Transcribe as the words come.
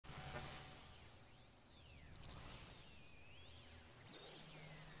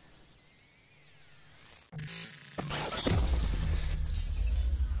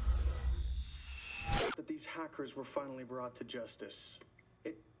hackers were finally brought to justice.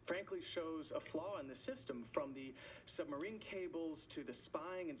 It frankly shows a flaw in the system, from the submarine cables to the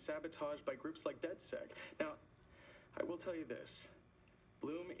spying and sabotage by groups like DedSec. Now, I will tell you this.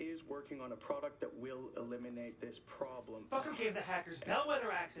 Bloom is working on a product that will eliminate this problem. Fucker gave the hackers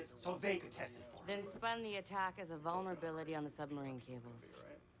bellwether access so they could test it for Then spun the attack as a vulnerability on the submarine cables.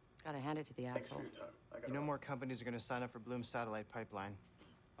 Gotta hand it to the asshole. You know more companies are gonna sign up for Bloom's satellite pipeline.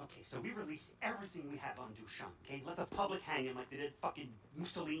 Okay, so we release everything we have on Duchamp, okay? Let the public hang him like they did fucking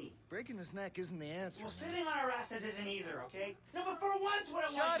Mussolini. Breaking his neck isn't the answer. Well, sitting on our asses isn't either, okay? No, but for once, what I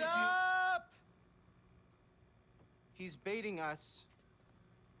want you Shut to up! He's baiting us.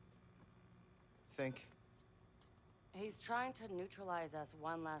 Think. He's trying to neutralize us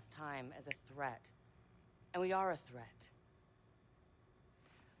one last time as a threat. And we are a threat.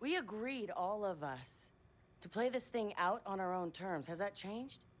 We agreed, all of us, to play this thing out on our own terms. Has that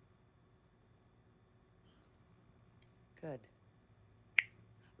changed? Good.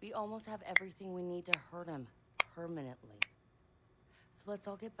 We almost have everything we need to hurt him permanently. So let's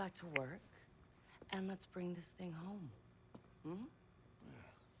all get back to work, and let's bring this thing home. Hmm?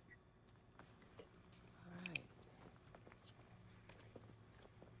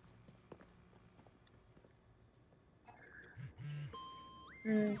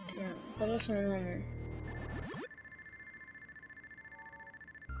 خلصنا المهم.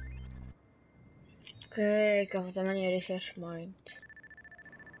 اوكي كفو 8 ريسيرش بوينت،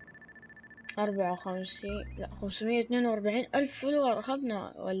 54 لا 542 ألف فولور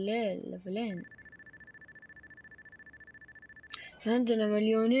أخذنا والليل ليفلين. عندنا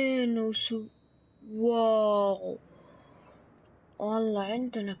مليونين واو والله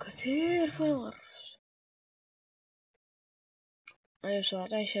عندنا كثير فولور. أيوة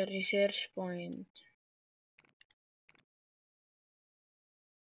 17 ريسيرش بوينت.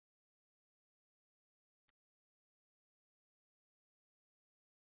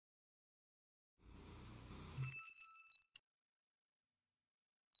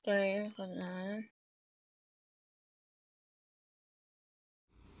 طيب خلنا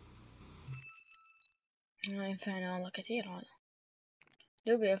ما ينفعنا والله كثير هذا،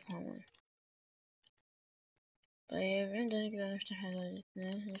 دوبي أفهمه. طيب عندنا نقدر نفتح هذول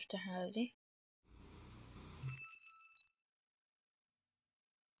الاثنين، نفتح هذه.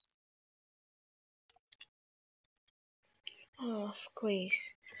 كويس.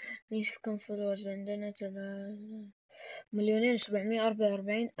 نشوف كم فلوس عندنا.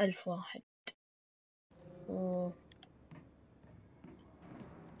 2,744,000 واحد.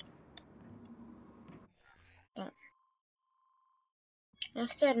 طيب.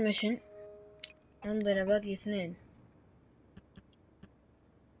 نختار ميشن. عندنا باقي 2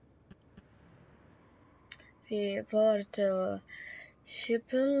 في بارت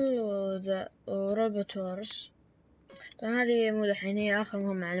شيبل وروبوتورز. طبعا هذه مو دحين، هي آخر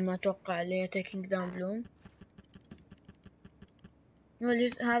مهمة على ما أتوقع اللي هي تيكينج داون بلوم. هو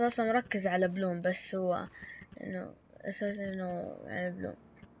الجزء هذا أصلا مركز على بلوم، بس هو إنه أساسا إنه على بلوم.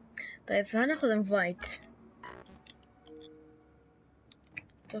 طيب فهناخذ انفايت.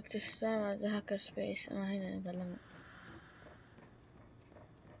 وقت الساعة ذا هاكر سبيس. هنا نتكلم.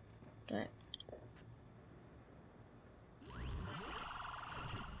 طيب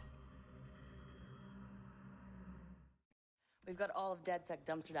We've got all of DedSec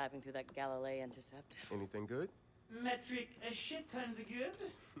dumpster diving through that Galilei intercept. Anything good? Metric, a shit tons of good.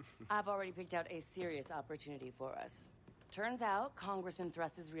 I've already picked out a serious opportunity for us. Turns out Congressman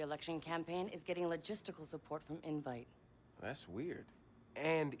Thrust's re-election campaign is getting logistical support from Invite. That's weird.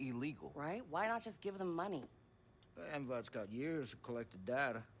 And illegal. Right? Why not just give them money? Invite's got years of collected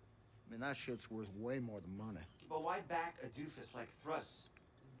data. I mean, that shit's worth way more than money. But why back a doofus like Thrust?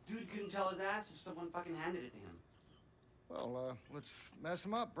 Dude couldn't tell his ass if someone fucking handed it to him. Well, let's mess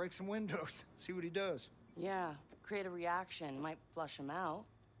him up, break some windows, see what he does. Yeah, create a reaction, might flush him out.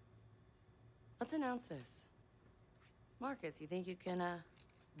 Let's announce this. Marcus, you think you can,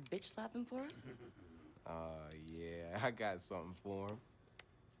 bitch slap him for us? Yeah, I got something for him.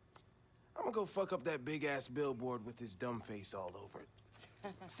 I'm gonna go fuck up that big-ass billboard with his dumb face all over it.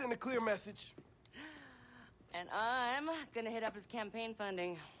 Send a clear message. And I'm gonna hit up his campaign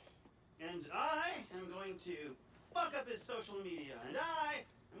funding. And I am going to fuck up his social media. And I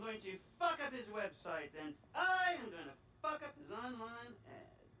am going to fuck up his website. And I am going to fuck up his online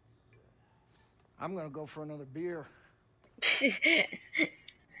ads. I'm gonna go for another beer.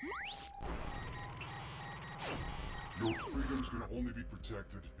 Your freedoms can only be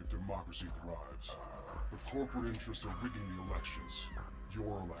protected if democracy thrives. The corporate interests are rigging the elections.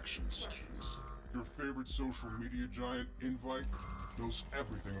 Your elections. Your favorite social media giant, Invite, knows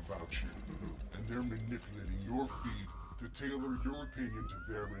everything about you. and they're manipulating your feed to tailor your opinion to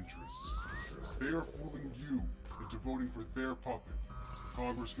their interests. They are fooling you into voting for their puppet,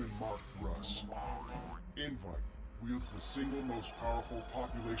 Congressman Mark Russ. Invite wields the single most powerful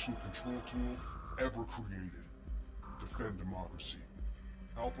population control tool ever created. Defend democracy.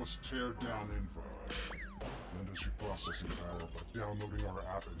 Help us tear down Invite. Lend us your processing power by downloading our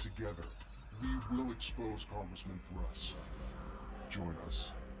app, and together, we will expose Congressman Russ. Join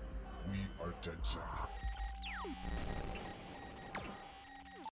us. We are DedSec.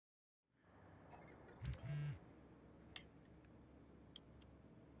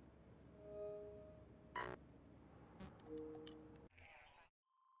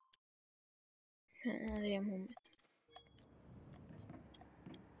 هذه مهمة.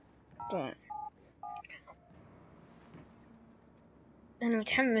 طيب أنا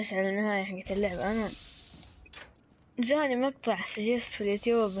متحمس على النهاية حقت اللعبة. أنا جاني مقطع سجست في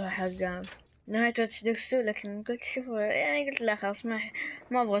اليوتيوب حق نهاية واتش دوقز، لكن قلت شوفوا، يعني قلت لا خلاص ما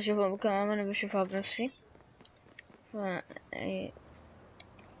أبغى أشوفها بكرة، أنا بشوفها بنفسي.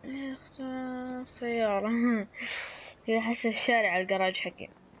 اختار سيارة. هي حس الشارع على الجراج حقي.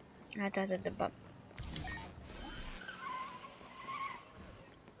 هذا الدباب.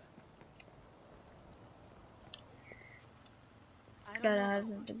 لا هذا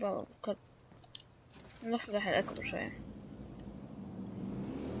الدباب الكل. نخزح الأكبر شوية.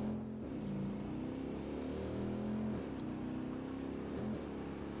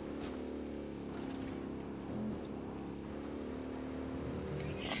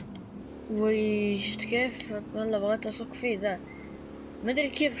 وي شفت كيف؟ والله بغيت أسوق فيه ذا، ما أدري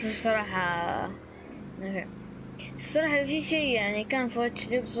كيف الصراحة. الصراحة في شيء يعني كان في واتش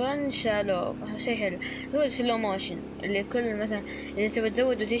دوقز 1 شالوه، شيء حلو، هو السلو موشن اللي كل مثلا إذا تبي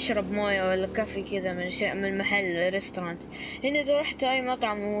تزود وتشرب موية ولا كافي كذا من شيء من محل ريستورانت، هنا إذا رحت أي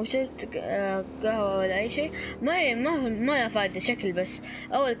مطعم وشربت قهوة ولا أي شيء ما له فايدة شكل بس.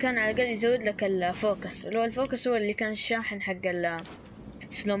 أول كان على الأقل يزود لك الفوكس، اللي هو الفوكس هو اللي كان الشاحن حق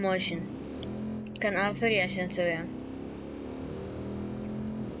السلو موشن، كان R3 عشان نسويها.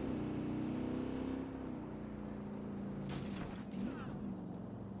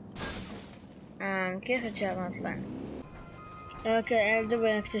 كيف إن شاء الله نطلع؟ اوكي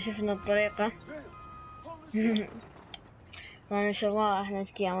دوبنا اكتشفنا الطريقة. ما شاء الله احنا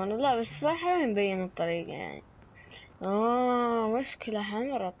اذكياء والله، بس صراحة ما مبين الطريقة يعني. مشكلة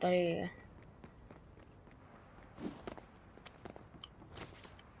حمرا الطريقة.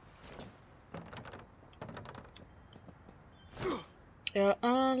 يا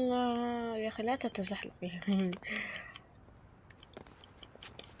الله يا اخي لا تتزحلق.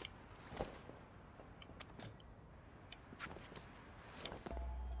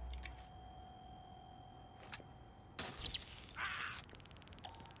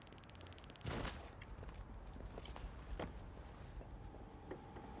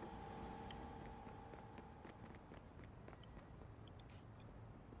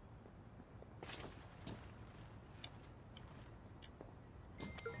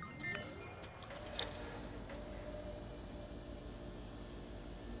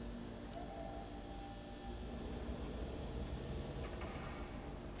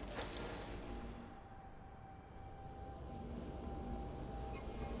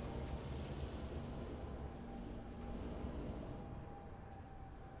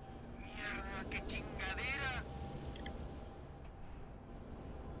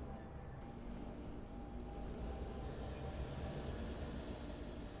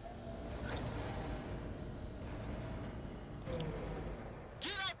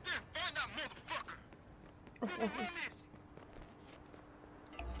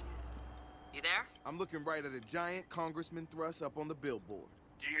 You there? I'm looking right at a giant Congressman thrust up on the billboard.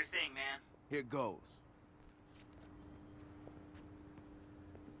 Do your thing, man. Here goes.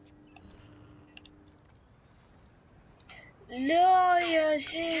 لا يا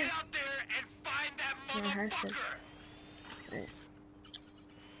شيخ. Get out there and find that motherfucker!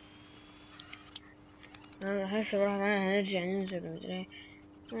 أنا حاسب راح معايا هنرجع ننزل مدري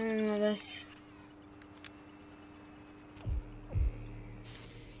بس.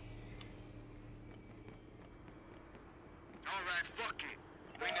 Alright, fuck it.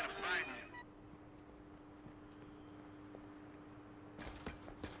 We ain't gonna find him.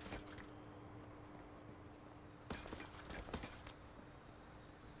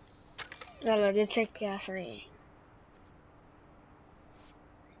 يلا دي تشك يا أخي.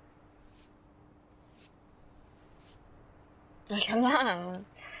 ما شاء الله.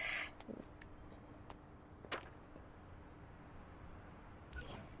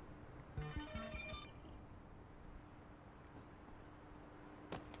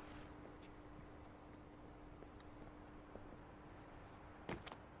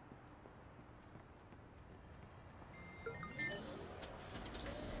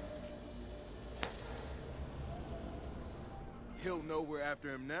 He'll know we're after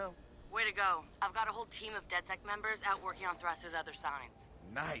him now. Way to go. I've got a whole team of DedSec members out working on Thrust's other signs.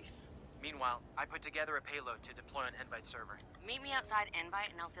 Nice. Meanwhile, I put together a payload to deploy on Invite server. Meet me outside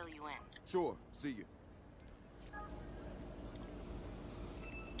Invite and I'll fill you in. Sure, see you.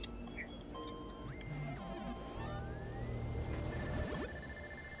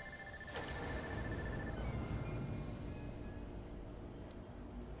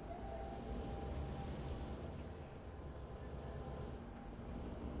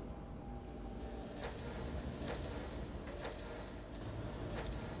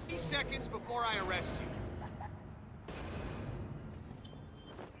 Seconds before I arrest you.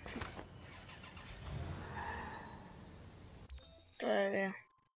 طيب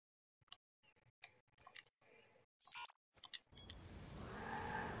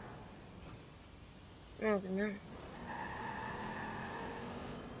ما قلنا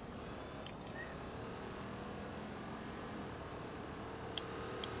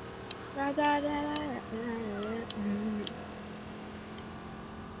لا لا لا لا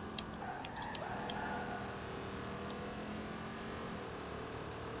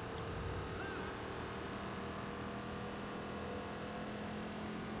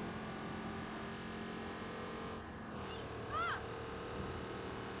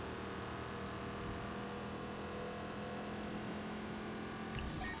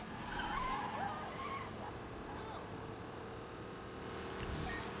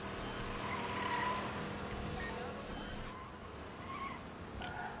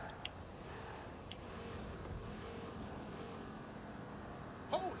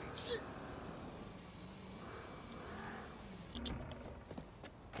Holy shit!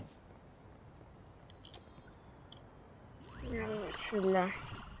 بسم الله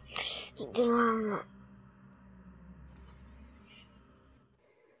تمام.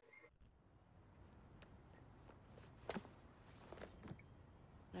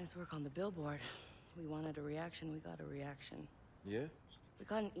 Nice work on the billboard. We wanted a reaction, we got a reaction. Yeah? We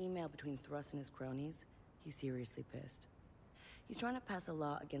got an email between Thrust and his cronies. He's seriously pissed. He's trying to pass a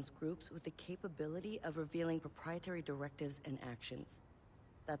law against groups with the capability of revealing proprietary directives and actions.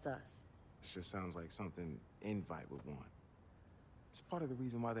 That's us. Sure sounds like something Invite would want. It's part of the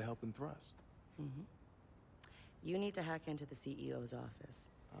reason why they're helping Thrust. Mm-hmm. You need to hack into the CEO's office.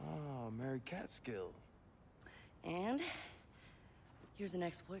 Oh, Mary Catskill. And here's an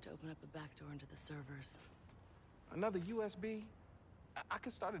exploit to open up a backdoor into the servers. Another USB? I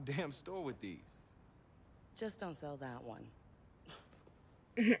could start a damn store with these. Just don't sell that one.